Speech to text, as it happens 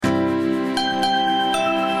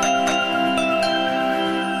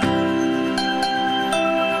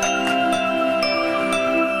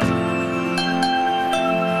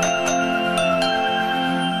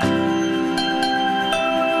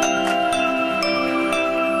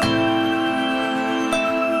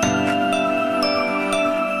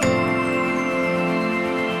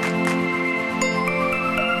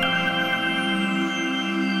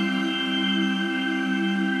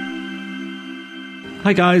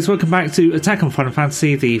Hi guys, welcome back to Attack on Final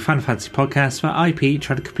Fantasy, the Final Fantasy podcast where I, Pete,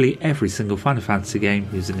 try to complete every single Final Fantasy game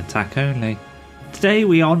using attack only. Today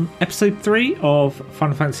we are on episode 3 of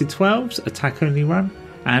Final Fantasy XII's attack only run,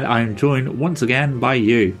 and I am joined once again by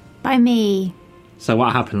you. By me. So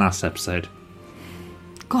what happened last episode?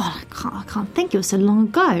 God, I can't think, it was so long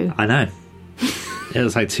ago. I know. It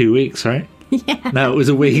was like 2 weeks, right? Yeah. No, it was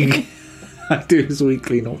a week. I do this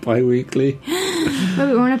weekly, not bi-weekly.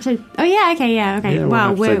 We're on episode... Oh, yeah, okay. Yeah,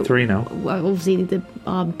 well, we're on episode 3 now. Well, obviously,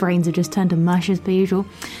 our brains have just turned to mush as per usual.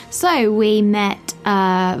 So, we met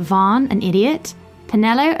Vaan, an idiot.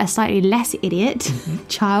 Penelo, a slightly less idiot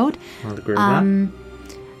child. I'll agree with that.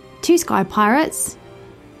 2 sky pirates.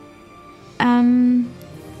 Oh,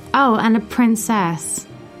 and a princess.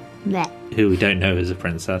 Blech. Who we don't know is a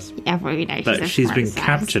princess. Everybody knows But she's been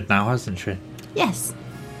captured now, hasn't she? Yes.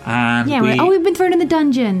 And yeah, we've been thrown in the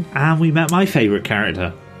dungeon. And we met my favourite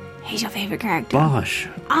character. Who's your favourite character? Bosh.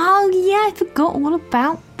 Oh, yeah, I forgot all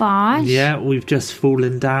about Bosh. Yeah, we've just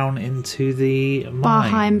fallen down into the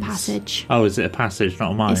mines. Barheim passage. Oh, is it a passage,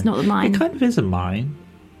 not a mine? It's not a mine. It kind of is a mine.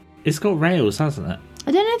 It's got rails, hasn't it?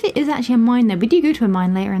 I don't know if it is actually a mine, though. We do go to a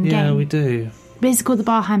mine later in the game. Yeah, we do. But it's called the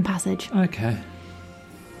Barheim passage. Okay.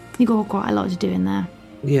 You've got quite a lot to do in there.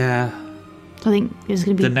 Yeah. So I think it's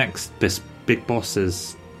going to be... The next big boss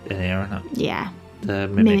is in here, isn't it? Yeah. The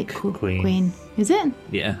Mimic Queen. Is it?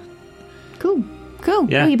 Yeah. Cool.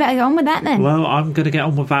 Yeah. Well, you better get on with that then. Well, I'm going to get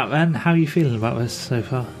on with that then. How are you feeling about this so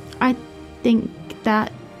far? I think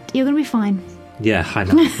that you're going to be fine. Yeah, I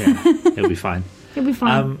know. Yeah. It'll be fine. You'll be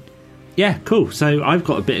fine. Yeah, cool. So I've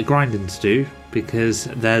got a bit of grinding to do because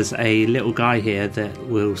there's a little guy here that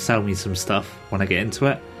will sell me some stuff when I get into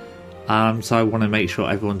it. So I want to make sure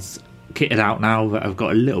everyone's kitted out now that I've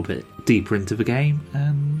got a little bit deeper into the game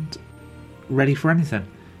and ready for anything.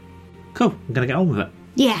 Cool. I'm going to get on with it.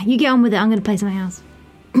 Yeah, you get on with it. I'm going to play something else.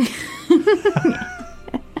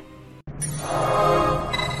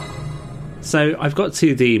 So I've got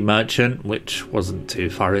to the merchant, which wasn't too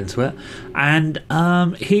far into it, and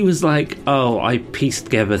he was like, oh, I pieced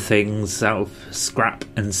together things out of scrap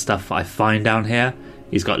and stuff I find down here.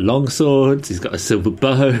 He's got long swords, he's got a silver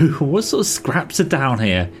bow. What sort of scraps are down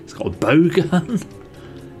here? He's got a bow gun.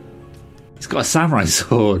 He's got a samurai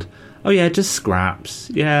sword. Oh yeah, just scraps.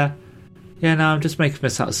 Yeah, no, I'm just making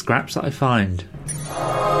this out of scraps that I find.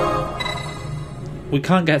 We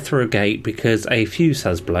can't get through a gate because a fuse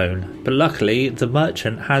has blown, but luckily the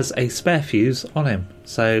merchant has a spare fuse on him.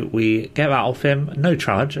 So we get that off him, no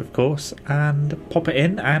charge of course, and pop it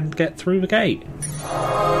in and get through the gate.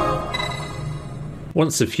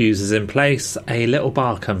 Once the fuse is in place, a little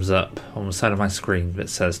bar comes up on the side of my screen that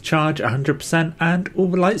says charge 100% and all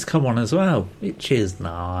the lights come on as well, which is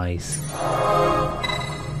nice.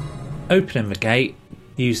 Opening the gate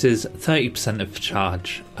uses 30% of the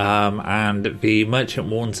charge, and the merchant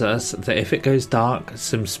warns us that if it goes dark,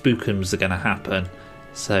 some spookums are going to happen,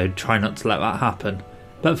 so try not to let that happen.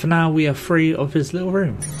 But for now, we are free of his little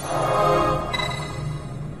room.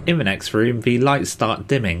 In the next room, the lights start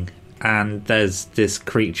dimming, and there's this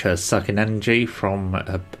creature sucking energy from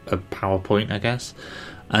a PowerPoint, I guess.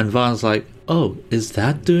 And Vaan's like, oh, is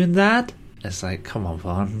that doing that? It's like, come on,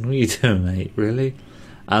 Vaan, what are you doing, mate? Really?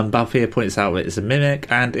 Balthier points out that it's a mimic,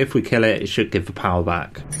 and if we kill it, it should give the power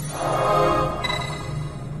back.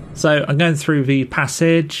 So I'm going through the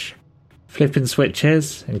passage, flipping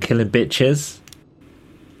switches and killing bitches.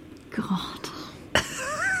 God.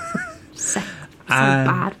 so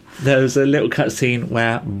bad. There was a little cutscene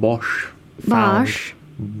where Bosh is like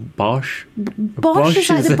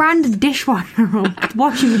the brand of dishwasher or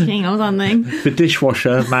washing machine or something. The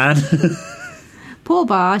dishwasher, man. Poor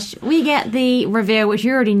Bosh. We get the reveal, which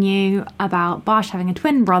you already knew, about Bosh having a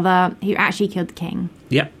twin brother who actually killed the king.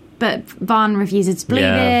 Yep. But Vaan refuses to believe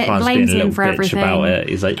it, Vaan's blames being a him for bitch everything. about it.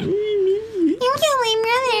 He's like, You killed my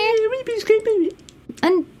brother.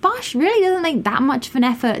 And Bosh really doesn't make that much of an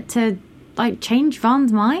effort to change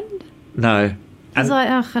Vaan's mind. no. He's like,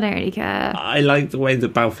 oh, I don't really care. I like the way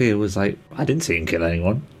that Balthier was like, I didn't see him kill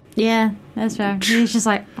anyone. Yeah, that's fair. He's just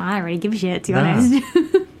like, I don't really give a shit, to be honest.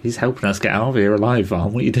 He's helping us get out of here alive,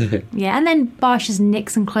 Vaan. What are you doing? Yeah, and then Bosh just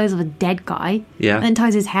nicks some clothes of a dead guy. Yeah. And then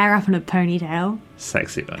ties his hair up in a ponytail.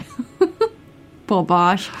 Sexy, though. Poor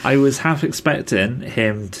Bosh. I was half expecting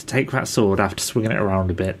him to take that sword after swinging it around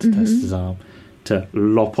a bit to test his arm, to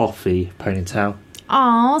lop off the ponytail.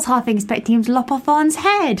 Oh, I was half expecting him to lop off Vaughn's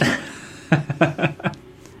head.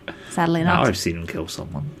 Sadly not. Now I've seen him kill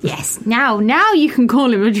someone. Yes, now you can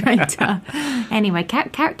call him a traitor. Anyway,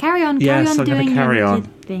 carry on. Yes, I'm doing going to carry on.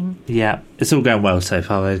 Thing. Yeah, it's all going well so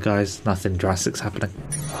far, though, guys. Nothing drastic's happening.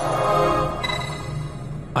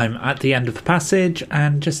 I'm at the end of the passage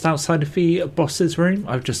and just outside of the boss's room.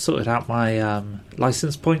 I've just sorted out my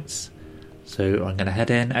license points. So I'm going to head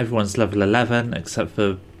in. Everyone's level 11 except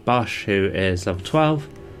for Bosch, who is level 12.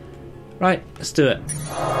 Right, let's do it.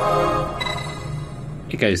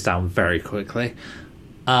 It goes down very quickly.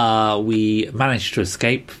 We managed to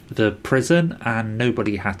escape the prison and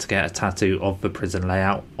nobody had to get a tattoo of the prison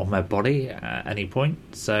layout on their body at any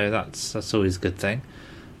point. So that's always a good thing.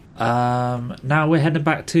 Now we're heading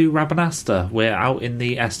back to Rabanasta. We're out in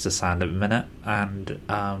the Esther Sand at the minute, and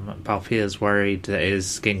Balfier's worried that his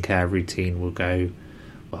skincare routine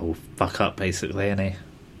will fuck up basically, innit?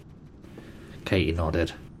 Katie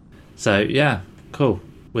nodded. So yeah, cool.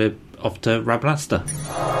 We're off to Rabanasta.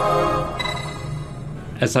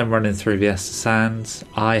 As I'm running through the Esther Sands,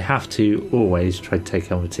 I have to always try to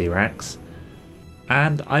take on the T-Rex,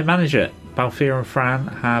 and I manage it. Balfier and Fran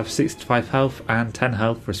have 65 health and 10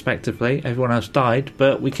 health respectively. Everyone else died,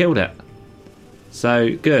 but we killed it.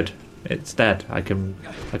 So good, it's dead. I can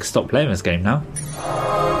stop playing this game now.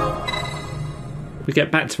 We get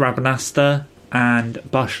back to Rabanasta and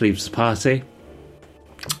Bosch leaves the party.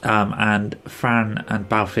 And Fran and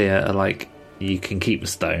Balfier are like, you can keep the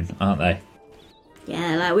stone, aren't they?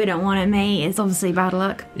 Yeah, like, we don't want it, mate. It's obviously bad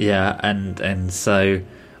luck. Yeah, and so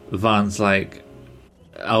Van's like,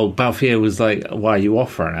 oh, Balfier was like, why are you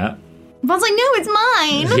offering it? Van's like, no, it's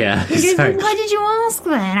mine. Yeah, He goes, exactly. why did you ask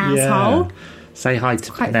then, asshole? Yeah. Say hi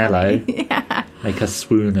to Pinello. Yeah. Make her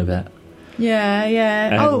swoon a bit. Yeah.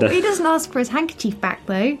 And, he doesn't ask for his handkerchief back,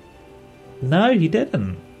 though. No, he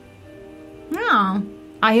didn't. No.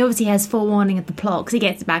 He obviously has forewarning of the plot, because he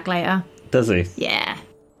gets it back later. Does he? Yeah.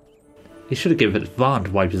 He should have given Van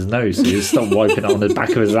to wipe his nose so he'd stop wiping it on the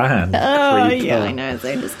back of his hand. Oh, Creeper. yeah, I know, it's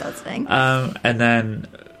so disgusting. And then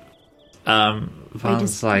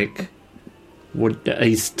Van's like, what?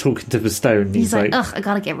 He's talking to the stone. He's like, ugh, I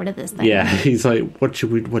gotta get rid of this thing. Yeah, he's like, what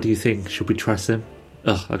do you think? Should we trust him?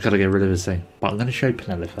 Ugh, I gotta get rid of this thing. But I'm gonna show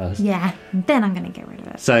Pinello first. Yeah, then I'm gonna get rid of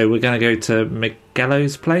it. So we're gonna go to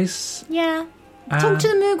Miguelo's place. Yeah. Talk to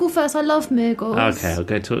the Moogle first. I love Moogles. Okay, I'll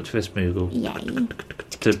go talk to this Moogle. Yay.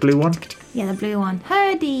 The blue one? Yeah, the blue one.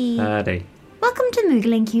 Hurdy. Welcome to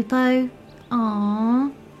Moogling, Cupo.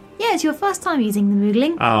 Aww. Yeah, it's your first time using the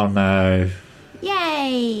Moogling. Oh no.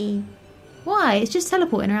 Yay. Why? It's just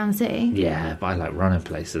teleporting around the city. Yeah, but I like running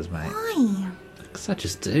places, mate. Why? Because I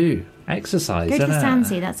just do. Exercise, Go to the innit?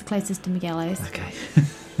 Sandsea, that's the closest to Miguelo's. Okay.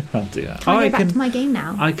 I'll do that. Can I go back to my game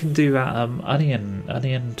now? I can do that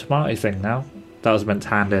onion tomato thing now. That was meant to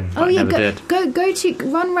hand in, but Oh I yeah, never did.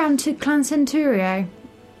 run round to Clan Centurio.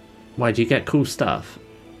 Why, do you get cool stuff?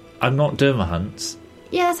 I'm not doing my hunts.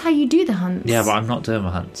 Yeah, that's how you do the hunts. Yeah, but I'm not doing my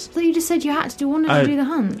hunts. So you just said you had to do one to do the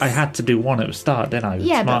hunts. I had to do one at the start, didn't I? with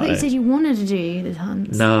Yeah, but I tomato? thought you said you wanted to do the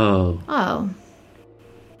hunts. No. Oh.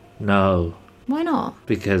 No. Why not?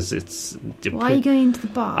 Because it's... Why are you going to the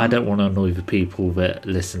bar? I don't want to annoy the people that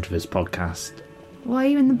listen to this podcast. Why are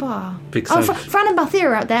you in the bar? Because Fran and Balthier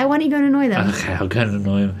are out there. Why don't you go and annoy them? Okay, I'll go and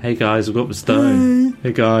annoy them. Hey guys, I've got the stone.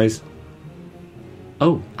 Hey guys.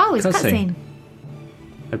 Oh, it's cutscene.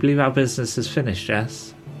 I believe our business is finished,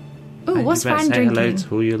 Jess. Oh, And what's you better Fran say drinking? hello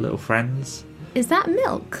to all your little friends. Is that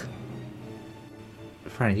milk?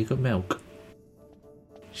 Fran, you got milk.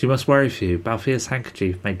 She must worry for you. Balfier's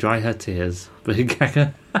handkerchief may dry her tears, but it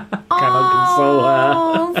cannot console her.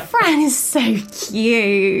 Oh, Fran is so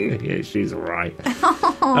cute. Yeah, she's alright.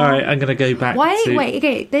 Alright, I'm going to go back to... Wait,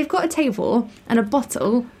 okay, they've got a table and a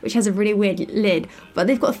bottle, which has a really weird lid, but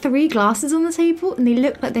they've got 3 glasses on the table, and they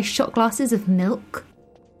look like they're shot glasses of milk.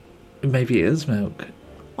 Maybe it is milk.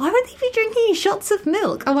 Why would they be drinking shots of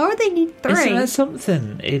milk? And why would they need 3? Isn't there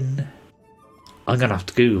something in... I'm going to have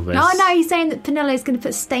to Google this. Oh, no, he's saying that Pinello's going to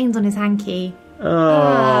put stains on his hanky.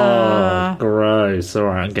 Oh, gross.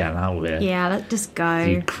 Alright, I'm getting out of here. Yeah, let's just go.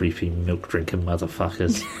 You creepy milk-drinking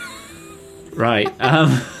motherfuckers. Right,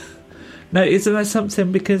 no, isn't there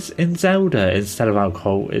something, because in Zelda, instead of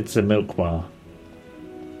alcohol, it's a milk bar.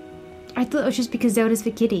 I thought it was just because Zelda's for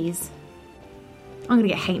kiddies. I'm going to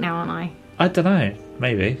get hate now, aren't I? I don't know,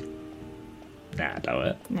 maybe. Nah, I doubt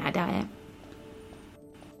it. Nah, I doubt it.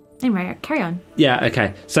 Anyway, carry on. Yeah,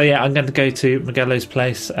 okay. So yeah, I'm going to go to Miguelo's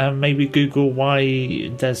place and maybe Google why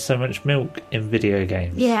there's so much milk in video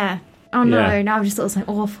games. Yeah. Oh no, Yeah. now I've just thought of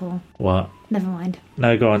something awful. What? Never mind.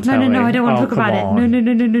 No, go on, tell me. No, I don't want to talk about come it.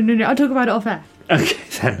 on. No. I'll talk about it off air. Okay,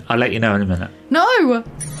 then. I'll let you know in a minute. No!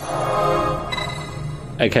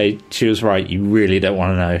 Okay, she was right. You really don't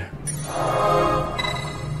want to know.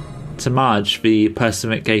 To Marge, the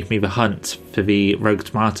person that gave me the hunt for the rogue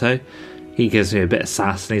tomato, he gives me a bit of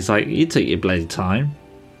sass and he's like, you took your bloody time.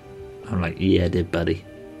 I'm like, yeah, I did, buddy.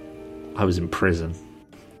 I was in prison.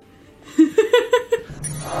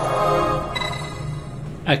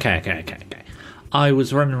 Okay. I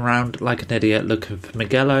was running around like an idiot looking for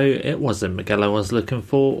Miguelo. It wasn't Miguelo I was looking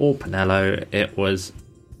for, or Pinello. It was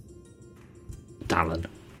Dallin.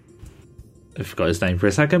 I forgot his name for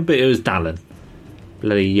a second, but it was Dallin.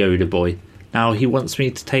 Bloody Yoda boy. Now he wants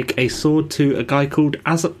me to take a sword to a guy called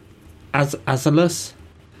Azalus.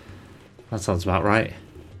 That sounds about right.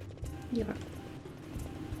 Yeah.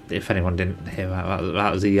 If anyone didn't hear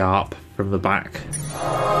that was a yarp from the back.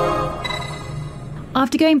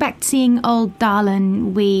 After going back to seeing old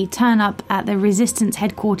Darlin, we turn up at the Resistance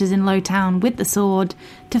headquarters in Lowtown with the sword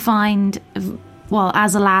to find,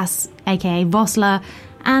 Azalas, aka Vosla,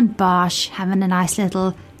 and Barsh having a nice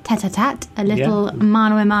little tete-a-tete, a little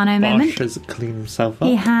mano-a-mano moment. Barsh has cleaned himself up.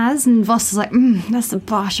 He has, and Vosla's like, that's the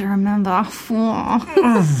Barsh I remember.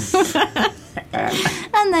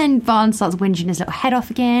 And then Vaughn starts whinging his little head off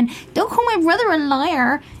again. Don't call my brother a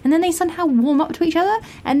liar. And then they somehow warm up to each other.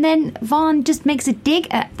 And then Vaughn just makes a dig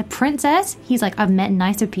at the princess. He's like, I've met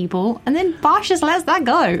nicer people. And then Barsh just lets that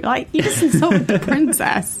go. Like, you just insulted the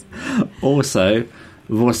princess. Also,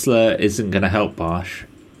 Vosla isn't going to help Barsh.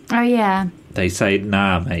 Oh, yeah. They say,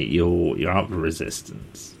 nah, mate, you're out for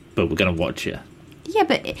resistance. But we're going to watch you. Yeah,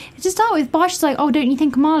 but to start with, Barsh is like, oh, don't you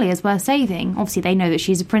think Amalia is worth saving? Obviously, they know that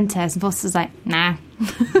she's a princess. And Voss is like, nah.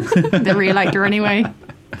 They really liked her anyway.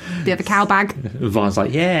 Bit of a cow bag. Vaughn's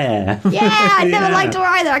like, yeah. Yeah, I never liked her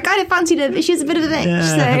either. I kind of fancied her, but she's a bit of a bitch.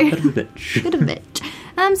 Yeah, bit of a bitch. Bit of a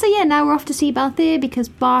bitch. So yeah, now we're off to see Balthier because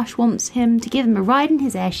Barsh wants him to give him a ride in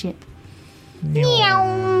his airship.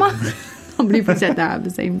 Meow. I can't believe we said that at the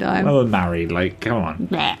same time. Oh, we're married. Like, come on.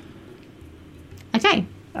 Blech.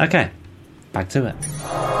 Okay. Back to it.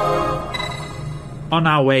 On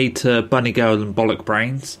our way to Bunny Girl and Bollock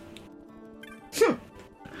Brains,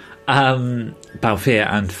 Balthier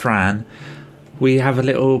and Fran, we have a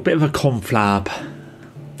little bit of a conflab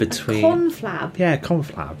between... Conflab? Yeah,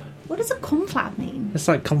 conflab. What does a conflab mean? It's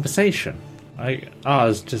like conversation. I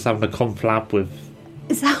was just having a conflab with...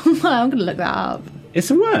 Is that... Well, I'm going to look that up.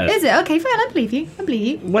 It's a word. Is it? Okay, fine, I believe you.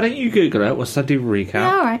 Why don't you Google it whilst I do a recap?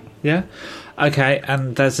 Yeah, alright. Yeah? Okay,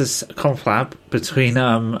 and there's this conflab between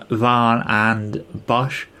Varn and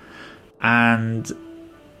Bosch, and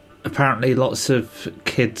apparently lots of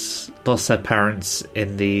kids lost their parents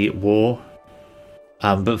in the war,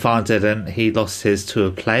 but Varn didn't. He lost his to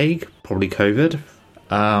a plague, probably COVID,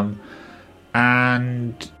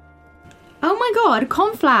 and... Oh my god,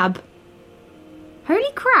 conflab!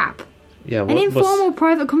 Holy crap! Yeah, an informal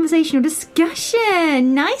private conversational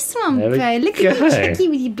discussion. Nice one, Bo. Look at you tricky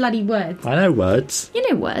with your bloody words. I know words. You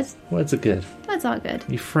know words. Words are good. Words are good.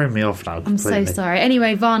 You throw me off now completely. I'm so sorry.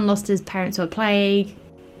 Anyway, Varn lost his parents to a plague.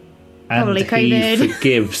 And probably COVID. He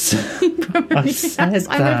forgives. I said that.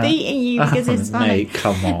 I'm repeating you because it's funny. Mate,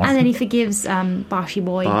 come on. And then he forgives Barshy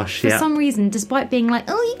Boy for some reason, despite being like,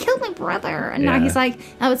 oh, you killed my brother. And now he's like,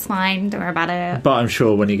 oh, it's fine. Don't worry about it. But I'm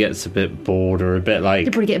sure when he gets a bit bored or a bit like...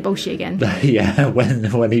 He'll probably get bullshit again. Yeah,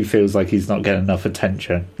 when he feels like he's not getting enough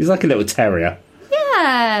attention. He's like a little terrier.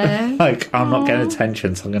 Yeah. Like, I'm not getting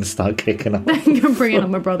attention, so I'm going to start kicking off. I'm going to bring in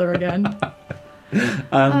on my brother again.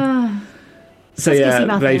 So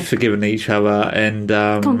yeah, they've forgiven each other, and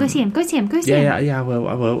come on, go see him. Yeah, I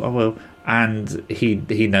will. And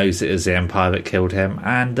he knows it was the Empire that killed him,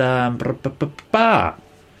 and yeah,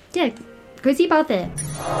 go see Balthier.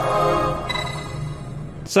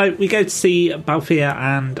 So we go to see Balthier,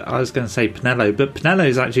 and I was going to say Pinello, but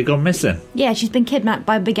Pinello's actually gone missing. Yeah, she's been kidnapped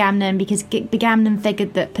by Bigamnon because Bigamnon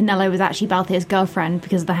figured that Pinello was actually Balthier's girlfriend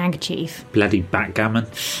because of the handkerchief. Bloody backgammon.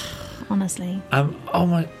 Honestly.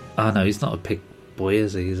 Oh no, he's not a pig boy,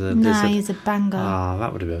 is he? He's a banger. Ah,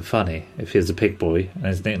 that would have been funny if he was a pig boy and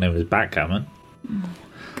his nickname was Backgammon. Oh,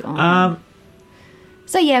 God.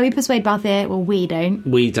 So yeah, we persuade Balthier. Well, we don't.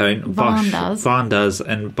 Varn does,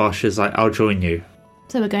 and Bosch is like, I'll join you.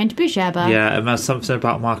 So we're going to Boucherba. Yeah, and there's something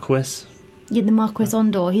about Marquis. Yeah, the Marquis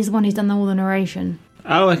Ondor. He's the one who's done all the narration.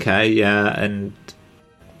 Oh, okay, yeah, and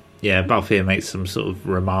yeah, Balthier makes some sort of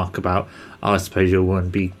remark about, I suppose you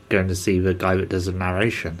wouldn't be going to see the guy that does the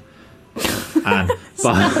narration. And That's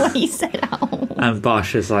not what he said at all. And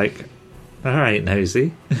Bosch is like, all right,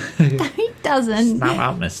 nosy. No, he doesn't. Snap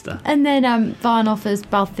out, mister. And then Varn offers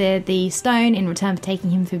Balthier the stone in return for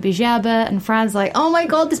taking him through Boucherba, and Fran's like, oh my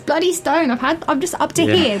god, this bloody stone. I'm just up to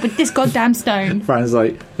here with this goddamn stone. Fran's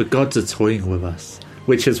like, the gods are toying with us.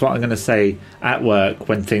 Which is what I'm going to say at work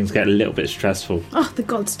when things get a little bit stressful. Oh, the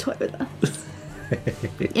gods toy with us.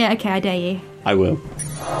 Yeah, okay, I dare you. I will.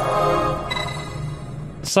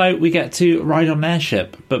 So we get to ride on an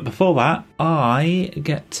airship, but before that, I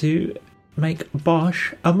get to make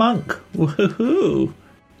Bosch a monk. Woohoo!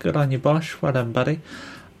 Good on you, Bosch. Well done, buddy.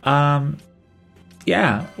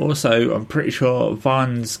 yeah, also, I'm pretty sure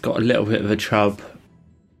Vaughn's got a little bit of a chub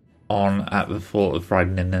on at the thought of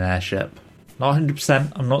riding in an airship. Not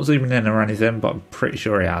 100%, I'm not zooming in or anything, but I'm pretty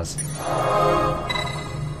sure he has.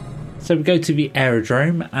 So we go to the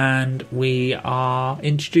aerodrome and we are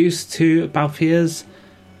introduced to Balfir's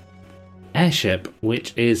airship,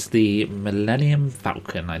 which is the Millennium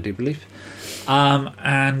Falcon, I do believe.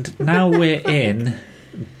 And now we're in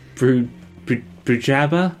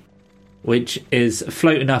Brujaba, which is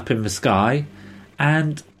floating up in the sky,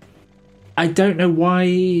 and I don't know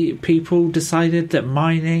why people decided that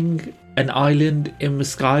mining an island in the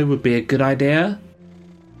sky would be a good idea.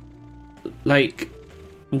 Like,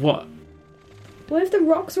 what? What if the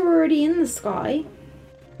rocks are already in the sky?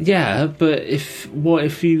 Yeah, but what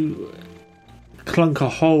if you clunk a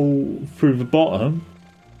hole through the bottom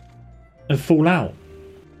and fall out?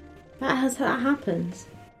 That happens.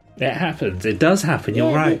 It happens. It does happen.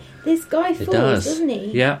 You're right. This guy falls, doesn't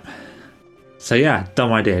he? Yep. So yeah,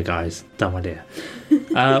 dumb idea, guys. Dumb idea.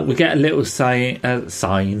 We get a little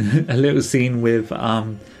a little scene with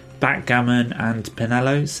Backgammon and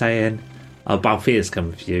Pinello saying, "Oh, Balfir's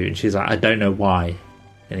coming for you," and she's like, "I don't know why,"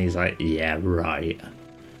 and he's like, "Yeah, right."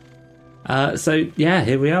 So yeah,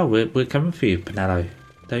 here we are. We're coming for you, Pinello.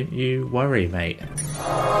 Don't you worry, mate.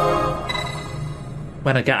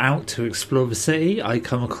 When I get out to explore the city, I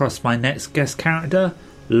come across my next guest character,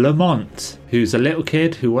 Lamont, who's a little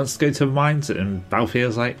kid who wants to go to the mines, and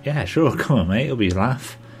Balfir's like, "Yeah, sure, come on, mate, it'll be a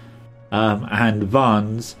laugh." And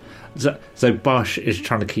Vaughn's, so Bosch is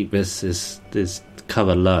trying to keep this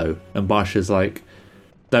cover low, and Bosch is like,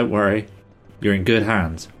 "Don't worry, you're in good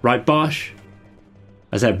hands, right, Bosch?"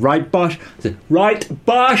 I said, "Right, Bosch." I said, "Right,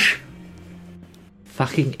 Bosch."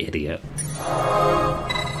 Fucking idiot.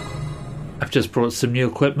 I've just brought some new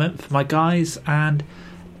equipment for my guys, and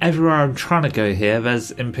everywhere I'm trying to go here, there's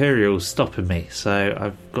Imperials stopping me, so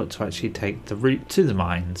I've got to actually take the route to the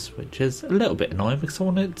mines, which is a little bit annoying because I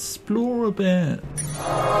want to explore a bit.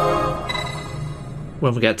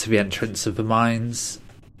 When we get to the entrance of the mines,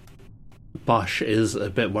 Bosch is a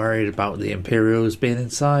bit worried about the Imperials being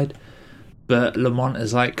inside, but Lamont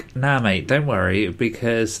is like, "Nah, mate, don't worry,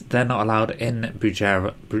 because they're not allowed in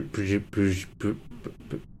Brujara,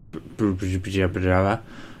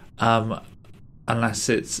 unless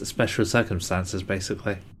it's special circumstances,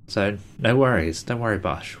 basically. So no worries, don't worry,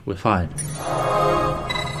 Bosch, we're fine."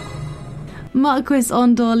 Marquis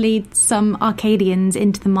Ondor leads some Arcadians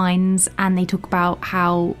into the mines, and they talk about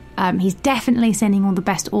how he's definitely sending all the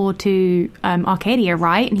best ore to Arcadia,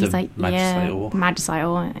 right? And he's like, Magicite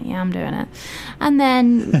ore, yeah, I'm doing it. And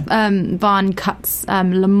then Vaughn cuts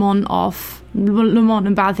Lamont off. Lamont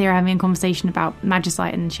and Balthir are having a conversation about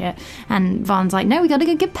Magicite and shit, and Vaughn's like, "No, we gotta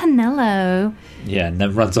go get Pinello." Yeah, and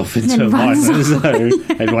then runs off into a mine on his own.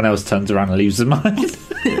 Everyone else turns around and leaves the mine.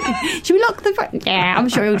 Should we lock the... Yeah, I'm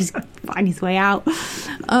sure he'll just find his way out.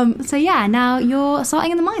 So yeah, now you're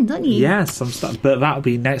starting in the mines, aren't you? Yes, I'm starting, but that'll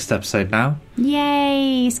be next episode now.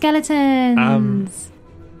 Yay, skeletons.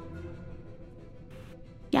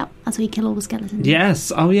 Yep, that's where you kill all the skeletons.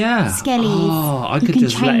 Yes, oh yeah. Skellies. Oh, I could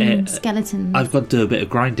just let it... skeletons. I've got to do a bit of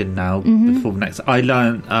grinding now before the next... I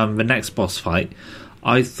learned the next boss fight.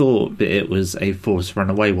 I thought that it was a forced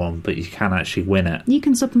runaway one, but you can actually win it. You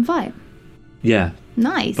can stop and fight. Yeah.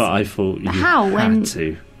 Nice. But I thought you How? had when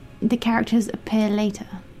to. The characters appear later?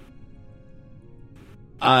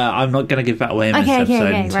 I'm not going to give that away in this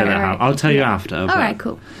episode until it happens. I'll tell you after. Alright,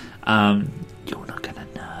 cool. You're not going to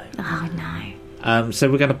know. Oh, no. So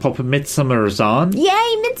we're going to pop a Midsummer's on.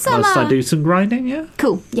 Yay, Midsummer! Whilst I do some grinding, yeah?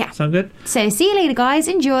 Cool, yeah. Sound good? So see you later, guys.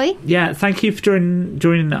 Enjoy. Yeah, thank you for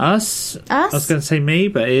joining us. Us? I was going to say me,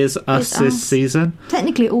 but it is us this season.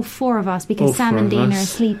 Technically all four of us, because Sam and Dina are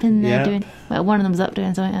asleep in there doing... Well, one of them's up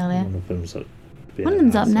doing something earlier. One of them's up. One of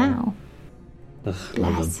them's up now. Ugh,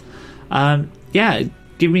 bless. Yeah,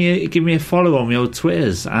 give me a follow on my old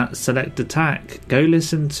Twitters at Select Attack. Go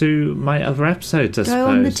listen to my other episodes, I suppose. Go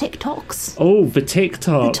on the TikToks. Oh, the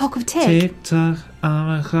TikTok. The talk of Tik. TikTok.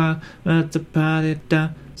 Yeah,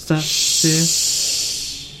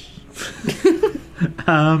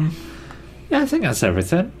 I think that's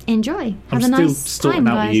everything. Enjoy. I'm still sorting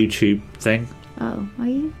out the YouTube thing. Oh, are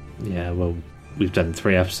you? Yeah, well, we've done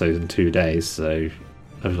 3 episodes in 2 days, so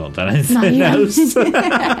I've not done anything else.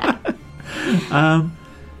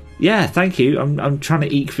 Yeah, thank you. I'm trying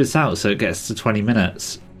to eke this out so it gets to 20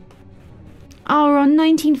 minutes. Oh, we're on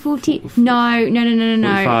 1940. No.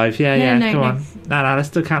 45. Yeah, come on. No, let's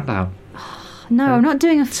do a countdown. No, I'm not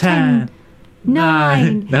doing a 10.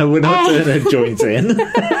 9. No, we're not doing a joint in.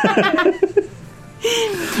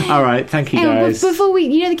 All right, thank you, guys. Before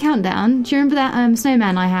we, the countdown. Do you remember that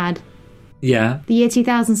snowman I had? Yeah. The year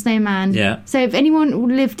 2000 snowman. Yeah. So if anyone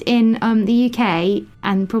lived in the UK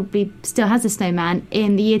and probably still has a snowman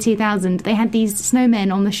in the year 2000, they had these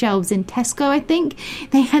snowmen on the shelves in Tesco, I think.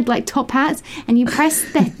 They had like top hats, and you press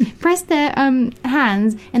their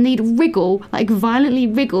hands, and they'd wriggle, like violently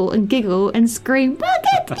wriggle and giggle and scream,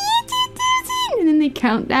 "Welcome to the year 2000!" And then they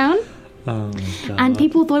count down. Oh my God. And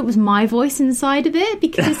people thought it was my voice inside of it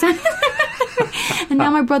because it sounded... And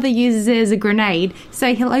now my brother uses it as a grenade.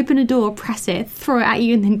 So he'll open a door, press it, throw it at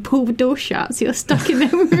you, and then pull the door shut. So you're stuck in a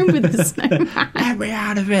room with the snowman. Let me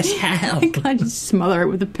out of this hell. I just smother it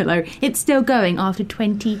with a pillow. It's still going after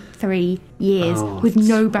 23 years with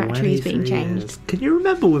no batteries being changed. Years. Can you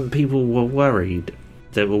remember when people were worried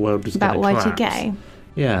that the world was going to collapse? About Y2K?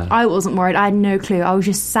 Yeah. I wasn't worried. I had no clue. I was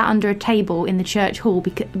just sat under a table in the church hall,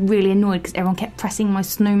 really annoyed because everyone kept pressing my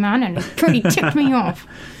snowman, and it pretty tipped me off.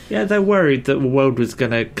 Yeah, they're worried that the world was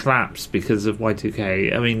going to collapse because of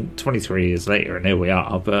Y2K. I mean, 23 years later, and here we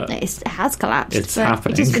are, but... It has collapsed. It's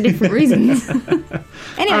happening. Just for different reasons.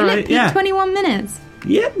 Anyway, Right, look, 21 minutes.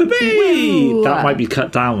 Yeah, baby! Woo. That might be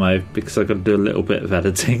cut down, though, because I've got to do a little bit of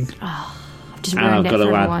editing. I've just And ruined I've it got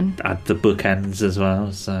for to everyone. add the bookends as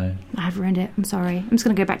well, so... I've ruined it. I'm sorry. I'm just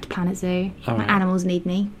going to go back to Planet Zoo. All My right. animals need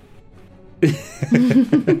me.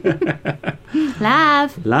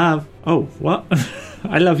 Love. Love. Oh, what?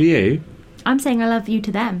 I love you. I'm saying I love you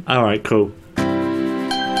to them. All right, cool.